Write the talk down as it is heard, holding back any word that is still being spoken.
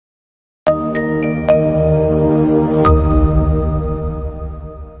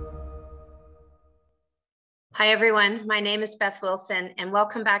Hi everyone, my name is Beth Wilson and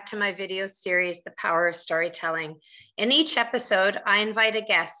welcome back to my video series, The Power of Storytelling. In each episode, I invite a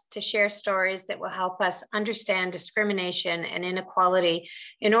guest to share stories that will help us understand discrimination and inequality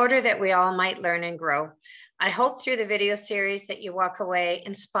in order that we all might learn and grow. I hope through the video series that you walk away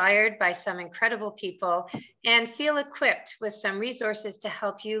inspired by some incredible people and feel equipped with some resources to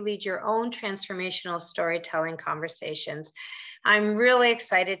help you lead your own transformational storytelling conversations. I'm really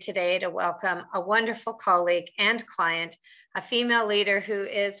excited today to welcome a wonderful colleague and client, a female leader who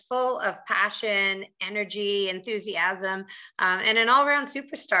is full of passion, energy, enthusiasm, and an all-around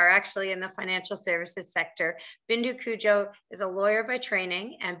superstar actually in the financial services sector. Bindu Cudjoe is a lawyer by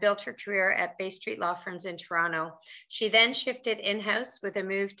training and built her career at Bay Street Law Firms in Toronto. She then shifted in-house with a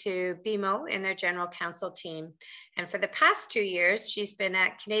move to BMO in their general counsel team. And for the past 2 years, she's been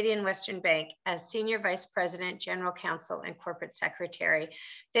at Canadian Western Bank as Senior Vice President, General Counsel, and Corporate Secretary.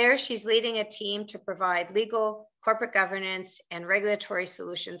 There, she's leading a team to provide legal, corporate governance, and regulatory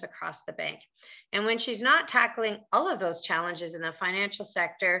solutions across the bank. And when she's not tackling all of those challenges in the financial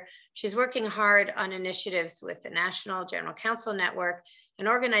sector, she's working hard on initiatives with the National General Counsel Network, an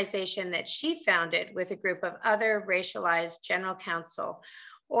organization that she founded with a group of other racialized general counsel,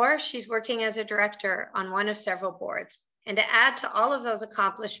 or she's working as a director on one of several boards. And to add to all of those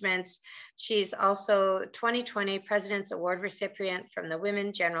accomplishments, she's also 2020 President's Award recipient from the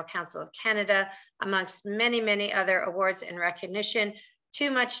Women General Counsel of Canada, amongst many, many other awards and recognition.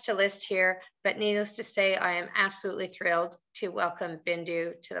 Too much to list here, but needless to say, I am absolutely thrilled to welcome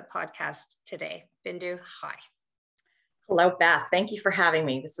Bindu to the podcast today. Bindu, hi. Hello, Beth. Thank you for having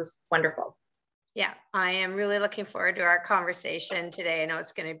me. This is wonderful. Yeah, I am really looking forward to our conversation today. I know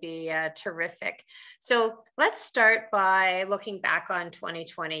it's going to be terrific. So let's start by looking back on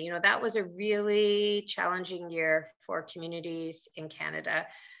 2020. You know, that was a really challenging year for communities in Canada,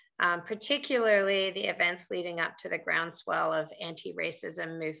 particularly the events leading up to the groundswell of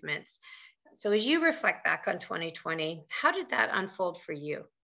anti-racism movements. So as you reflect back on 2020, how did that unfold for you?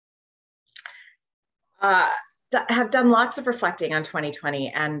 Have done lots of reflecting on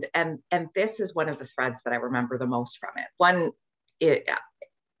 2020, and this is one of the threads that I remember the most from it. One,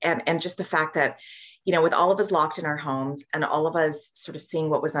 and just the fact that, you know, with all of us locked in our homes and all of us sort of seeing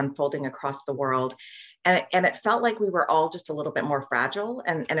what was unfolding across the world, and it felt like we were all just a little bit more fragile,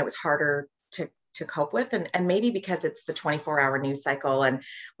 and it was harder to cope with, and maybe because it's the 24-hour news cycle and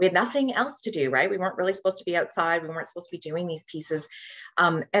we had nothing else to do, right? We weren't really supposed to be outside. We weren't supposed to be doing these pieces,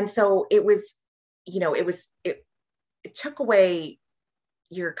 and so it was. You know, it took away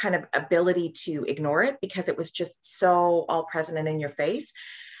your kind of ability to ignore it because it was just so all present and in your face.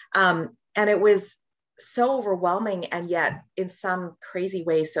 And it was so overwhelming and yet in some crazy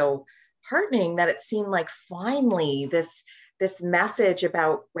way so heartening that it seemed like finally this message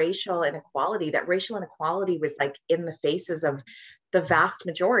about racial inequality, that racial inequality was like in the faces of the vast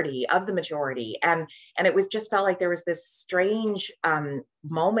majority of the majority. And it was just felt like there was this strange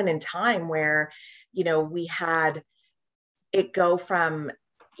moment in time where, you know, we had it go from,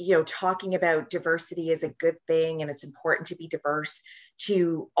 you know, talking about diversity as a good thing and it's important to be diverse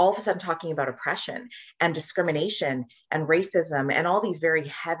to all of a sudden talking about oppression and discrimination and racism and all these very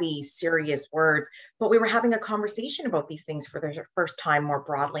heavy, serious words. But we were having a conversation about these things for the first time more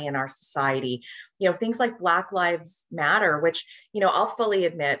broadly in our society. You know, things like Black Lives Matter, which, you know, I'll fully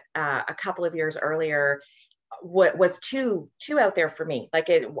admit a couple of years earlier, what was too out there for me.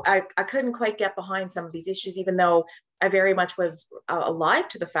 Like I couldn't quite get behind some of these issues, even though I very much was alive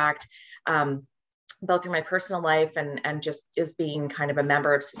to the fact, both through my personal life and just as being kind of a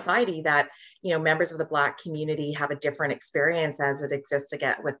member of society, that, you know, members of the Black community have a different experience as it exists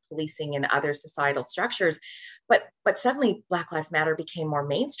again with policing and other societal structures. But suddenly Black Lives Matter became more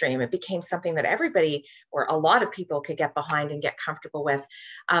mainstream. It became something that everybody or a lot of people could get behind and get comfortable with.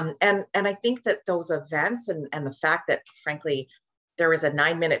 And I think that those events and the fact that, frankly, there was a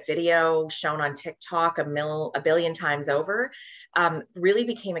 9-minute video shown on TikTok a billion times over, really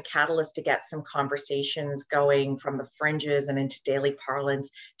became a catalyst to get some conversations going from the fringes and into daily parlance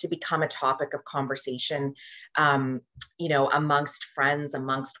to become a topic of conversation, you know, amongst friends,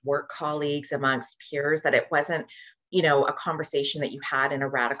 amongst work colleagues, amongst peers, that it wasn't, you know, a conversation that you had in a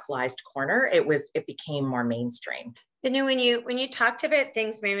radicalized corner. It became more mainstream. Bindu, when you talked about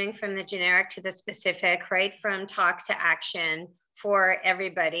things moving from the generic to the specific, right, from talk to action for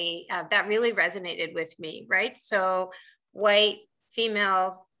everybody, that really resonated with me, right? So white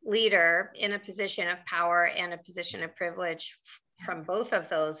female leader in a position of power and a position of privilege from both of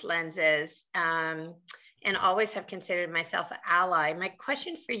those lenses, and always have considered myself an ally. My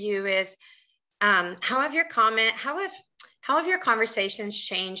question for you is, how have your conversations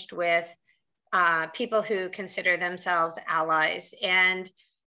changed with people who consider themselves allies, and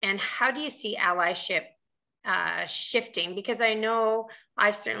how do you see allyship shifting? Because I know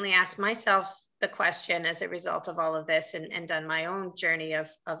I've certainly asked myself the question as a result of all of this, and done my own journey of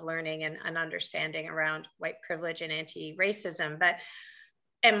learning and understanding around white privilege and anti-racism. But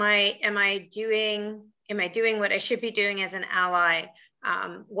am I doing what I should be doing as an ally?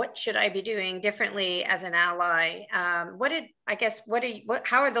 What should I be doing differently as an ally? How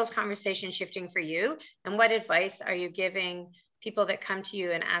are those conversations shifting for you? And what advice are you giving people that come to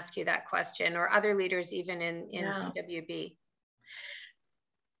you and ask you that question, or other leaders even in CWB?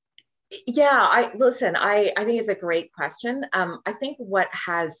 Yeah, I think it's a great question. I think what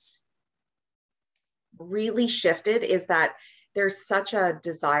has really shifted is that there's such a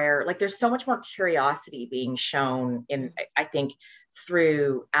desire, like there's so much more curiosity being shown in, I think,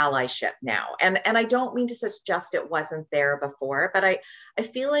 through allyship now. And I don't mean to suggest it wasn't there before, but I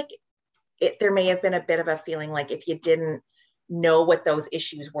feel like there may have been a bit of a feeling like if you didn't know what those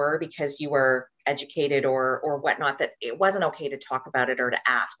issues were because you were educated or whatnot, that it wasn't okay to talk about it or to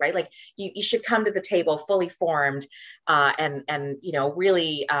ask, right? Like you should come to the table fully formed and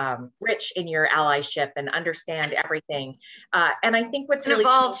really rich in your allyship and understand everything. And I think what's really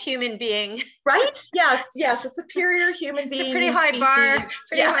evolved human being, right? Yes, a superior human being. It's a pretty high bar,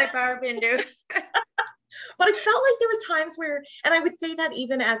 high bar, Bindu. But I felt like there were times where, and I would say that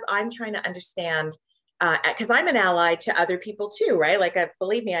even as I'm trying to understand, because I'm an ally to other people too, right? Like,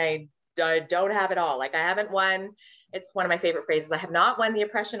 believe me, I don't have it all. Like, I haven't won. It's one of my favorite phrases. I have not won the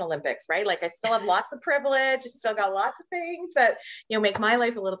oppression Olympics, right? Like, I still have lots of privilege. I still got lots of things that, make my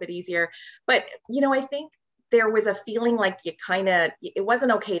life a little bit easier. But, I think there was a feeling like it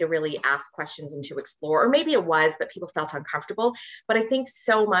wasn't okay to really ask questions and to explore, or maybe it was, but people felt uncomfortable. But I think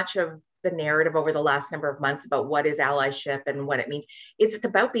so much of the narrative over the last number of months about what is allyship and what it means, it's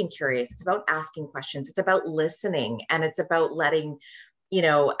about being curious. It's about asking questions. It's about listening. And it's about letting,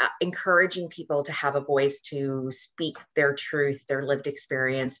 encouraging people to have a voice to speak their truth, their lived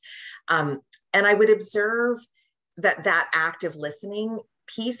experience. And I would observe that active listening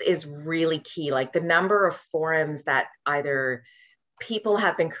piece is really key. Like, the number of forums that either people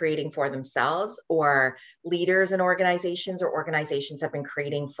have been creating for themselves, or leaders and organizations have been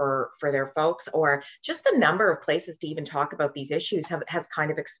creating for their folks, or just the number of places to even talk about these issues has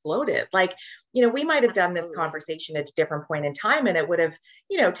kind of exploded. Like, we might have done this conversation at a different point in time, and it would have,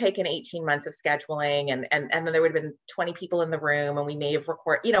 taken 18 months of scheduling, and then there would have been 20 people in the room, and we may have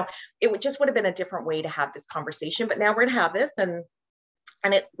it just would have been a different way to have this conversation. But now we're going to have this,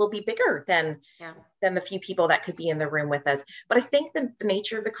 and it will be bigger than the few people that could be in the room with us. But I think the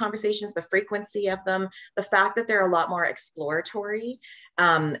nature of the conversations, the frequency of them, the fact that they're a lot more exploratory,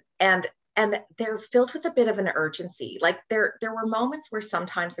 and they're filled with a bit of an urgency. Like, there were moments where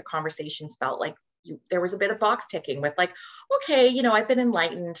sometimes the conversations felt like there was a bit of box ticking with, like, okay, I've been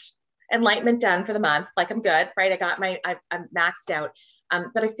enlightenment done for the month. Like, I'm good, right? I'm maxed out.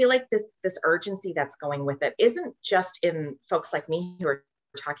 But I feel like this urgency that's going with it isn't just in folks like me who are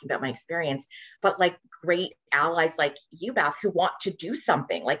talking about my experience, but like great allies like you, Beth, who want to do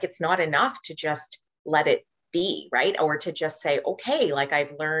something. Like, it's not enough to just let it be, right? Or to just say, okay, like,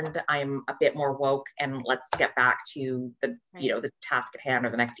 I've learned, I'm a bit more woke, and let's get back to the, the task at hand,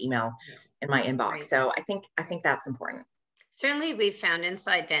 or the next email in my inbox. Right. So I think that's important. Certainly, we've found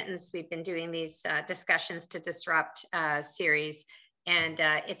inside Denton's, we've been doing these discussions to disrupt series. And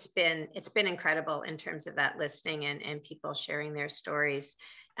it's been incredible in terms of that listening and people sharing their stories.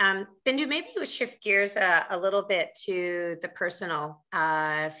 Bindu, maybe we'll shift gears a little bit to the personal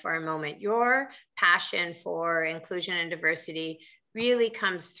for a moment. Your passion for inclusion and diversity really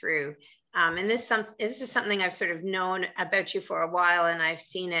comes through. And this is something I've sort of known about you for a while, and I've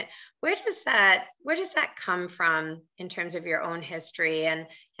seen it. Where does that come from in terms of your own history, and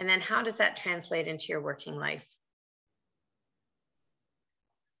then how does that translate into your working life?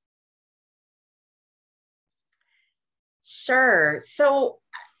 Sure. So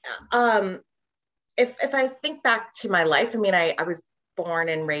if I think back to my life, I mean, I was born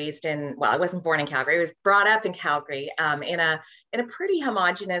and raised I wasn't born in Calgary. I was brought up in Calgary in a pretty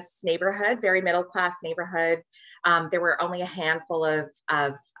homogenous neighborhood, very middle class neighborhood. There were only a handful of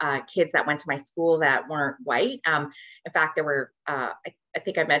kids that went to my school that weren't white. In fact, there were, I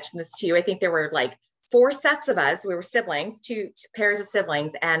think I mentioned this to you, I think there were like 4 sets of us. We were siblings, 2 pairs of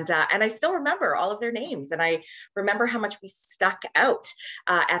siblings. And I still remember all of their names. And I remember how much we stuck out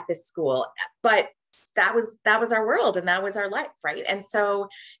at this school. But that was our world, and that was our life, right? And so,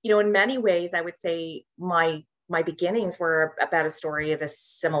 in many ways, I would say my my beginnings were about a story of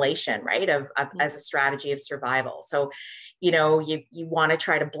assimilation, right? As a strategy of survival. So, you know, you want to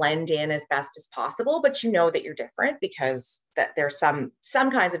try to blend in as best as possible, but you know that you're different, because that there's some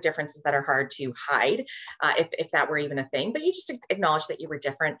kinds of differences that are hard to hide, if that were even a thing. But you just acknowledge that you were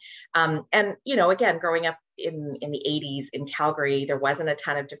different. And, you know, again, growing up in the 80s in Calgary, there wasn't a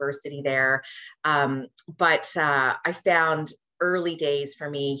ton of diversity there. But I found early days for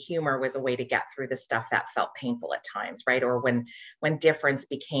me, humor was a way to get through the stuff that felt painful at times, right? Or when difference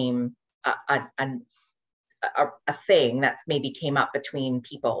became a thing that maybe came up between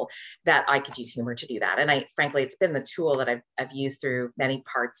people, that I could use humor to do that. And frankly, it's been the tool that I've used through many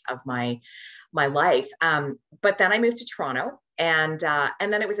parts of my life. But then I moved to Toronto, and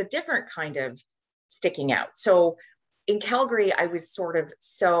then it was a different kind of sticking out. So in Calgary, I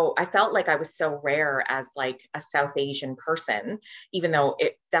felt like I was so rare as like a South Asian person, even though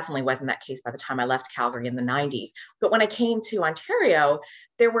it definitely wasn't that case by the time I left Calgary in the 90s. But when I came to Ontario,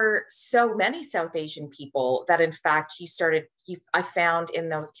 there were so many South Asian people that in fact I found in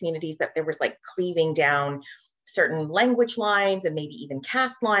those communities that there was like cleaving down certain language lines and maybe even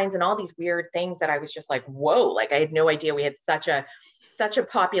caste lines and all these weird things that I was just like, whoa, like I had no idea we had such a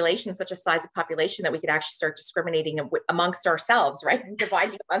population, such a size of population, that we could actually start discriminating amongst ourselves, right? And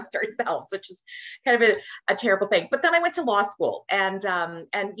dividing amongst ourselves, which is kind of a terrible thing. But then I went to law school, and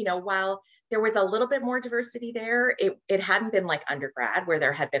you know, while there was a little bit more diversity there, it hadn't been like undergrad where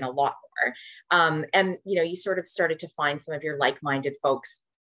there had been a lot more. And you know, you sort of started to find some of your like-minded folks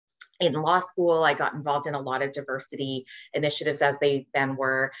in law school. I got involved in a lot of diversity initiatives, as they then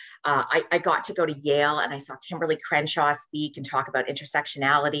were. I got to go to Yale, and I saw Kimberly Crenshaw speak and talk about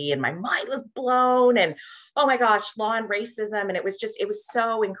intersectionality, and my mind was blown. And oh my gosh, law and racism. And it was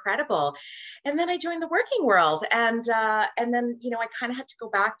so incredible. And then I joined the working world, and then, you know, I kind of had to go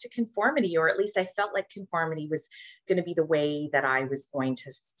back to conformity, or at least I felt like conformity was going to be the way that I was going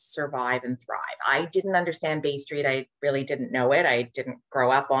to survive and thrive. I didn't understand Bay Street. I really didn't know it. I didn't grow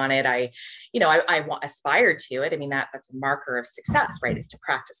up on it. I aspired to it. I mean, that's a marker of success, right? Is to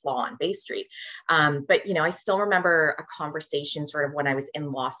practice law on Bay Street. But, you know, I still remember a conversation sort of when I was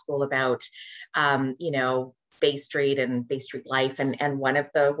in law school about, you know, Bay Street and Bay Street life. And one of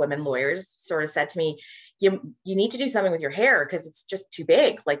the women lawyers sort of said to me, you need to do something with your hair, because it's just too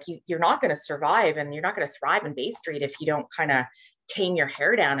big. Like you're not going to survive, and you're not going to thrive in Bay Street if you don't kind of tame your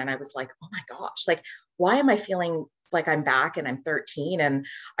hair down. And I was like, oh my gosh, like, why am I feeling like I'm back and I'm 13 and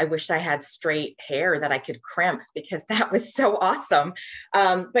I wish I had straight hair that I could crimp, because that was so awesome.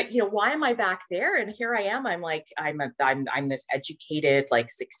 But, you know, why am I back there? And here I am. I'm like, I'm this educated, like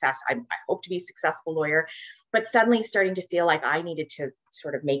I hope to be a successful lawyer, but suddenly starting to feel like I needed to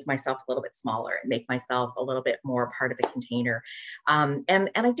sort of make myself a little bit smaller and make myself a little bit more part of a container. And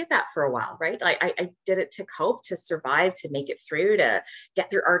I did that for a while, right? I did it to cope, to survive, to make it through, to get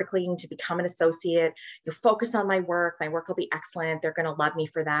through articling, to become an associate. You focus on my work will be excellent. They're going to love me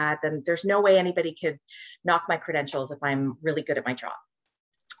for that. Then there's no way anybody could knock my credentials if I'm really good at my job.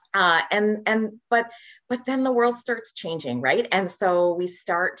 But then the world starts changing, right? And so we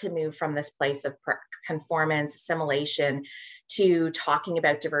start to move from this place of conformance, assimilation, to talking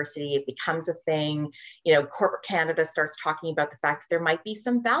about diversity. It becomes a thing. You know, corporate Canada starts talking about the fact that there might be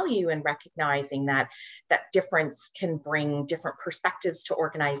some value in recognizing that difference can bring different perspectives to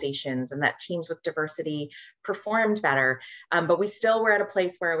organizations, and that teams with diversity performed better. But we still were at a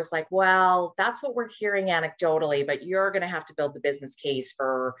place where it was like, well, that's what we're hearing anecdotally, but you're going to have to build the business case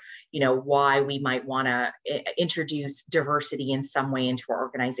for, you know, why we might want to introduce diversity in some way into our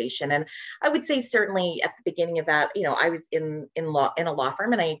organization. And I would say certainly at the beginning of that, you know, I was in a law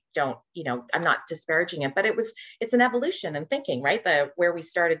firm, and I don't, you know, I'm not disparaging it, but it's an evolution in thinking, right? Where we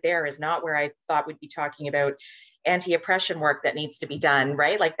started there is not where I thought we'd be talking about anti-oppression work that needs to be done,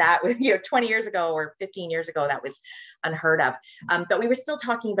 right? Like that, you know, 20 years ago or 15 years ago, that was unheard of. But we were still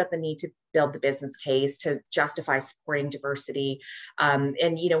talking about the need to build the business case to justify supporting diversity.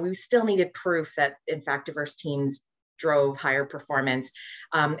 And, you know, we still needed proof that, in fact, diverse teams drove higher performance.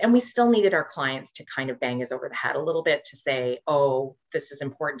 And we still needed our clients to kind of bang us over the head a little bit to say, oh, this is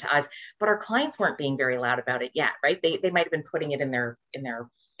important to us. But our clients weren't being very loud about it yet, right? They might have been putting it in their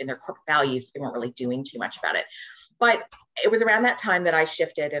corporate values, but they weren't really doing too much about it. But it was around that time that I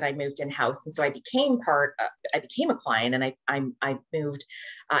shifted and I moved in-house. And so I became a client, and I moved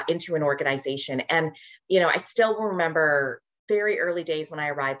into an organization. And, you know, I still remember very early days when I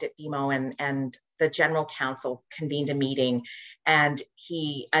arrived at BMO, and the general counsel convened a meeting, and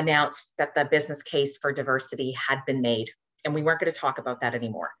he announced that the business case for diversity had been made. And we weren't going to talk about that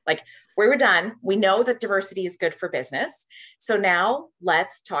anymore. Like, we were done. We know that diversity is good for business. So now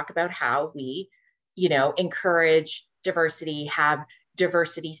let's talk about how we encourage diversity, have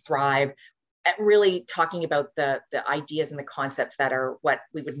diversity thrive, really talking about the ideas and the concepts that are what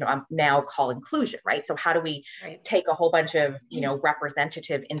we would now call inclusion, right? So how do we take a whole bunch of,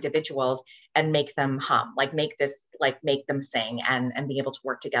 representative individuals and make them hum, make them sing and be able to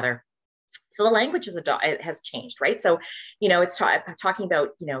work together. So the language has changed, right? So, it's talking about,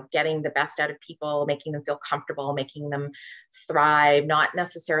 getting the best out of people, making them feel comfortable, making them thrive, not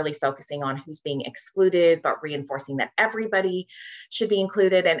necessarily focusing on who's being excluded, but reinforcing that everybody should be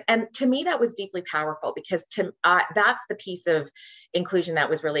included. And to me, that was deeply powerful because that's the piece of inclusion that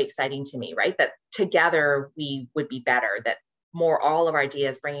was really exciting to me, right? That together we would be better, that all of our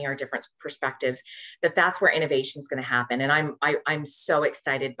ideas, bringing our different perspectives, that's where innovation is going to happen. And I'm so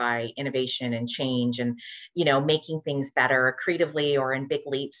excited by innovation and change and, making things better creatively or in big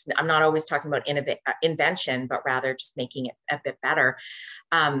leaps. I'm not always talking about invention, but rather just making it a bit better.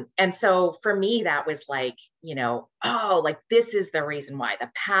 And so for me, that was this is the reason why, the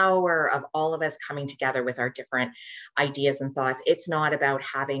power of all of us coming together with our different ideas and thoughts. It's not about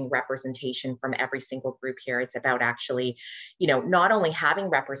having representation from every single group here. It's about actually, not only having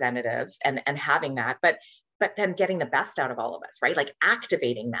representatives and having that, but then getting the best out of all of us, right?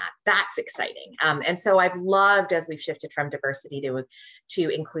 Activating that's exciting. And so I've loved, as we've shifted from diversity to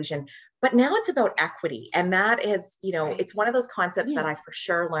inclusion, but now it's about equity. And that is, it's one of those concepts that I for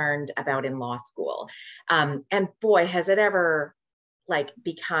sure learned about in law school. And boy, has it ever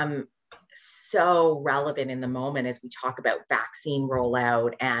become so relevant in the moment as we talk about vaccine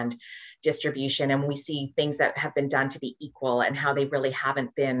rollout and distribution. And we see things that have been done to be equal and how they really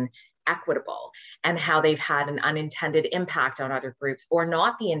haven't been equitable and how they've had an unintended impact on other groups or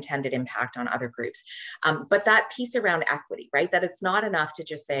not the intended impact on other groups. But that piece around equity, right? That it's not enough to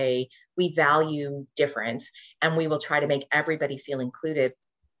just say we value difference and we will try to make everybody feel included.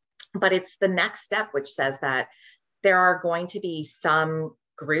 But it's the next step, which says that there are going to be some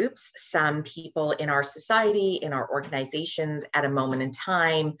groups, some people in our society, in our organizations at a moment in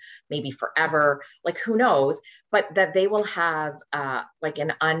time, maybe forever, who knows, but that they will have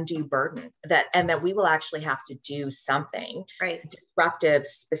an undue burden and that we will actually have to do something disruptive,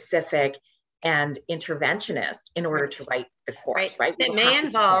 specific, and interventionist in order to right the course, right? It may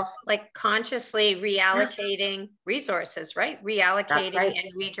involve consciously reallocating resources, right? Reallocating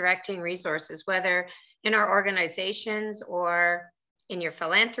and redirecting resources, whether in our organizations or in your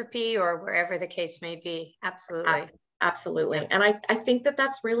philanthropy or wherever the case may be. Absolutely. Absolutely. Yeah. And I think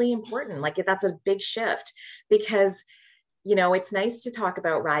that's really important. That's a big shift because, it's nice to talk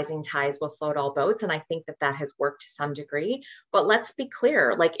about rising tides will float all boats. And I think that has worked to some degree, but let's be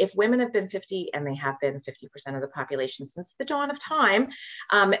clear, if women have been 50 and they have been 50% of the population since the dawn of time.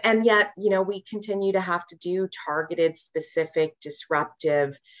 And yet, we continue to have to do targeted, specific,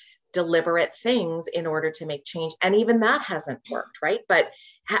 disruptive, deliberate things in order to make change. And even that hasn't worked, right? But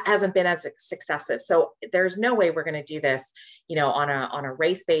hasn't been as successive. So there's no way we're going to do this, on a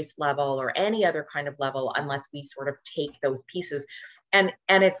race-based level or any other kind of level, unless we sort of take those pieces. And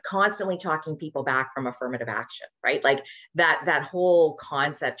it's constantly talking people back from affirmative action, right? That whole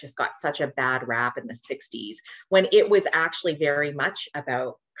concept just got such a bad rap in the 60s when it was actually very much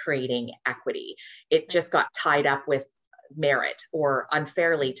about creating equity. It just got tied up with merit or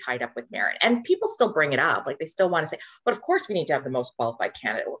unfairly tied up with merit. And people still bring it up. They still want to say, but of course we need to have the most qualified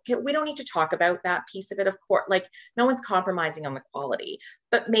candidate. We don't need to talk about that piece of it. Of course, no one's compromising on the quality,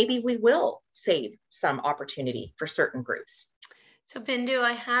 but maybe we will save some opportunity for certain groups. So Bindu,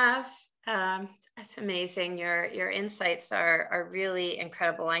 I have, that's amazing. Your insights are really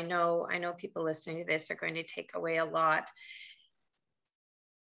incredible. I know people listening to this are going to take away a lot.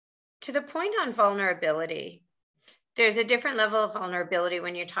 To the point on vulnerability, there's a different level of vulnerability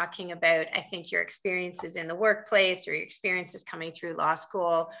when you're talking about, I think, your experiences in the workplace or your experiences coming through law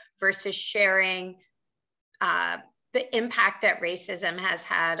school versus sharing the impact that racism has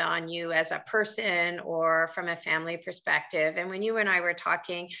had on you as a person or from a family perspective. And when you and I were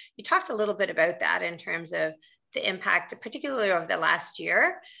talking, you talked a little bit about that in terms of the impact, particularly over the last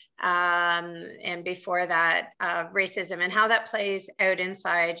year. And before that, racism and how that plays out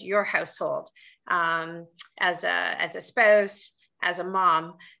inside your household. As a spouse, as a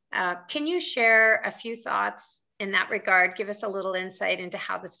mom. Can you share a few thoughts in that regard? Give us a little insight into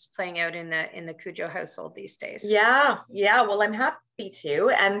how this is playing out in the Cudjoe household these days. Yeah. Well, I'm happy to.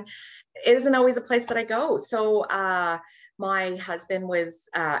 And it isn't always a place that I go. So my husband is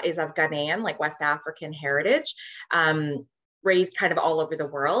of Ghanaian, West African heritage. Raised kind of all over the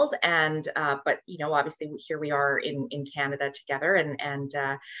world. And, but, obviously here we are in Canada together and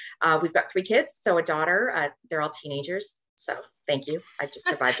we've got 3 kids. So a daughter, they're all teenagers. So Thank you. I just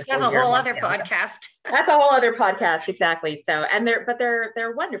survived a That's whole a year whole of other lockdown. podcast. That's a whole other podcast. Exactly. So, and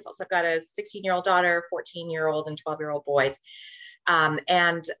they're wonderful. So I've got a 16-year-old daughter, 14-year-old and 12-year-old boys.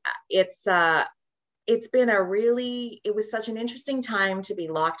 And it's been it was such an interesting time to be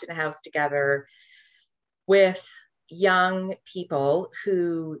locked in a house together with young people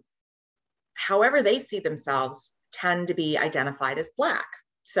who, however they see themselves, tend to be identified as Black.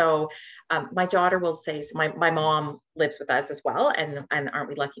 So my daughter will say, so my mom lives with us as well, and aren't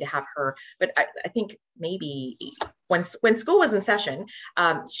we lucky to have her? But I think maybe when school was in session,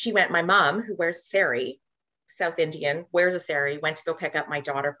 my mom, who wears sari, South Indian, wears a sari, went to go pick up my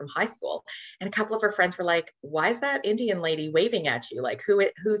daughter from high school. And a couple of her friends were like, why is that Indian lady waving at you? Like,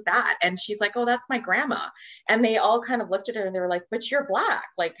 who's that? And she's like, oh, that's my grandma. And they all kind of looked at her and they were like, but you're Black.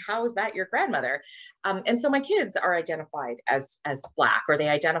 Like, how is that your grandmother? And so my kids are identified as Black, or they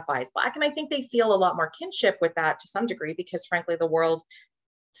identify as Black. And I think they feel a lot more kinship with that to some degree, because frankly, the world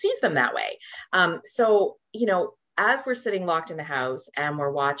sees them that way. So, as we're sitting locked in the house and we're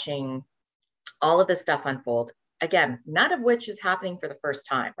watching all of this stuff unfold, again, none of which is happening for the first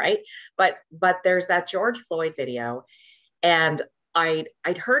time, right? But there's that George Floyd video, and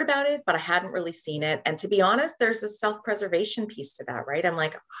I'd heard about it, but I hadn't really seen it. And to be honest, there's a self-preservation piece to that, right? I'm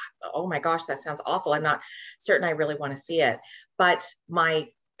like, oh my gosh, that sounds awful. I'm not certain I really want to see it. But my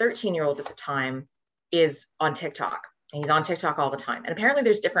 13-year-old at the time is on TikTok. He's on TikTok all the time. And apparently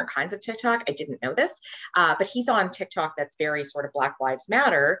there's different kinds of TikTok. I didn't know this, but he's on TikTok that's very sort of Black Lives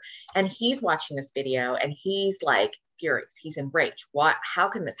Matter. And he's watching this video and he's like furious. He's enraged. How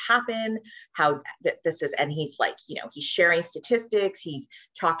can this happen? This is, and he's like, he's sharing statistics. He's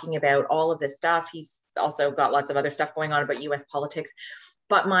talking about all of this stuff. He's also got lots of other stuff going on about US politics.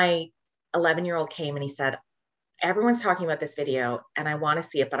 But my 11-year-old came and he said, everyone's talking about this video and I want to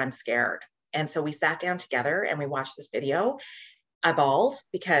see it, but I'm scared. And so we sat down together and we watched this video. I bawled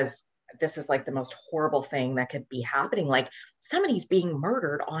because this is like the most horrible thing that could be happening. Like, somebody's being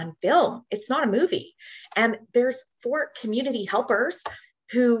murdered on film. It's not a movie. And there's 4 community helpers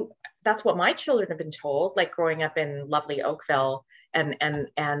who, that's what my children have been told, like growing up in lovely Oakville, and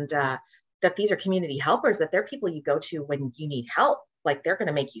that these are community helpers, that they're people you go to when you need help. Like, they're going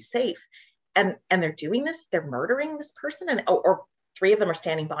to make you safe. And they're doing this, they're murdering this person, or 3 of them are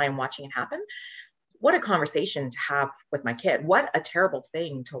standing by and watching it happen. What a conversation to have with my kid. What a terrible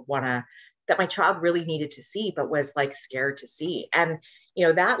thing that my child really needed to see, but was like scared to see. And,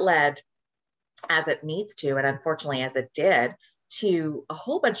 that led, as it needs to, and unfortunately as it did, to a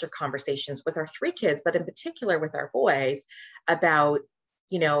whole bunch of conversations with our 3 kids, but in particular with our boys, about,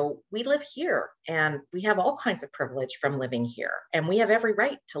 we live here and we have all kinds of privilege from living here, and we have every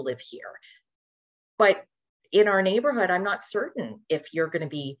right to live here. But in our neighborhood, I'm not certain if you're going to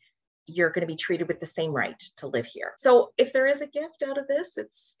be treated with the same right to live here. So if there is a gift out of this,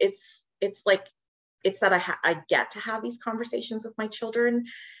 it's that I get to have these conversations with my children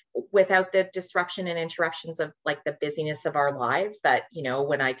without the disruption and interruptions of like the busyness of our lives, that,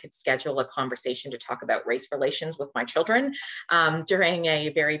 when I could schedule a conversation to talk about race relations with my children during a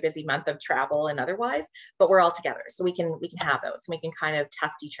very busy month of travel and otherwise, but we're all together. So we can have those, and we can kind of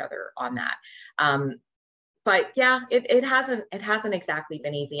test each other on that. But yeah, it hasn't exactly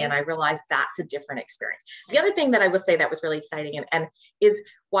been easy. And I realized that's a different experience. The other thing that I would say that was really exciting and is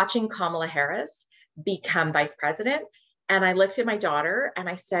watching Kamala Harris become vice president. And I looked at my daughter and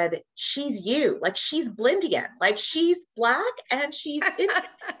I said, she's you, like she's Blindian, like she's Black and she's Indian.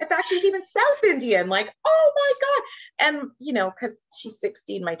 In fact, she's even South Indian, like, oh my God. And, because she's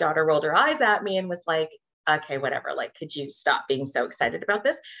 16, my daughter rolled her eyes at me and was like, okay, whatever. Like, could you stop being so excited about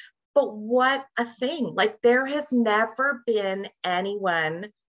this? But what a thing. Like, there has never been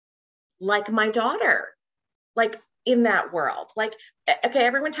anyone like my daughter, like in that world. Like, okay,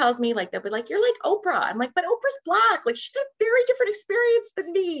 everyone tells me, like, they'll be like, you're like Oprah. I'm like, but Oprah's Black. Like, she's had a very different experience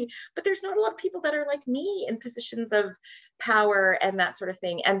than me. But there's not a lot of people that are like me in positions of power and that sort of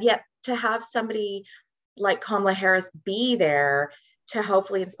thing. And yet to have somebody like Kamala Harris be there to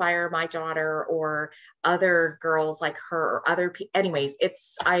hopefully inspire my daughter or other girls like her or other people. Anyways,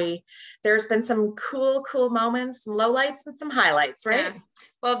 there's been some cool moments, some lowlights and some highlights, right? Yeah.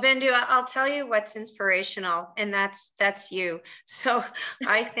 Well, Bindu, I'll tell you what's inspirational, and that's you. So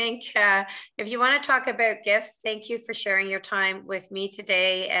I think if you want to talk about gifts, thank you for sharing your time with me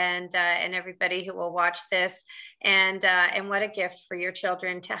today, and everybody who will watch this. And what a gift for your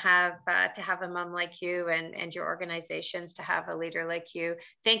children to have a mom like you, and your organizations to have a leader like you.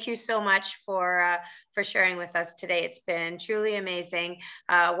 Thank you so much for sharing with us today. It's been truly amazing.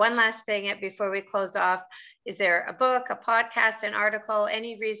 One last thing before we close off. Is there a book, a podcast, an article,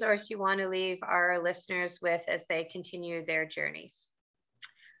 any resource you want to leave our listeners with as they continue their journeys?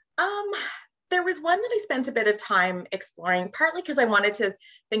 There was one that I spent a bit of time exploring, partly because I wanted to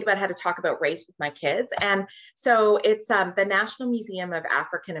think about how to talk about race with my kids. And so it's the National Museum of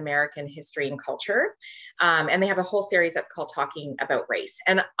African American History and Culture. And they have a whole series that's called Talking About Race.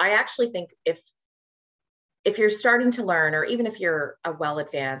 And I actually think if you're starting to learn, or even if you're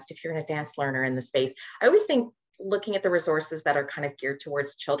if you're an advanced learner in the space, I always think looking at the resources that are kind of geared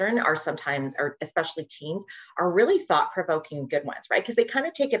towards children are sometimes, or especially teens, are really thought-provoking good ones, right? Because they kind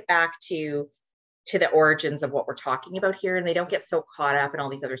of take it back to the origins of what we're talking about here, and they don't get so caught up in all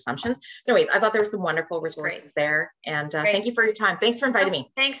these other assumptions. So anyways, I thought there were some wonderful resources there. And thank you for your time. Thanks for inviting me.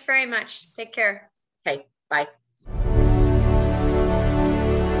 Thanks very much. Take care. Okay, bye.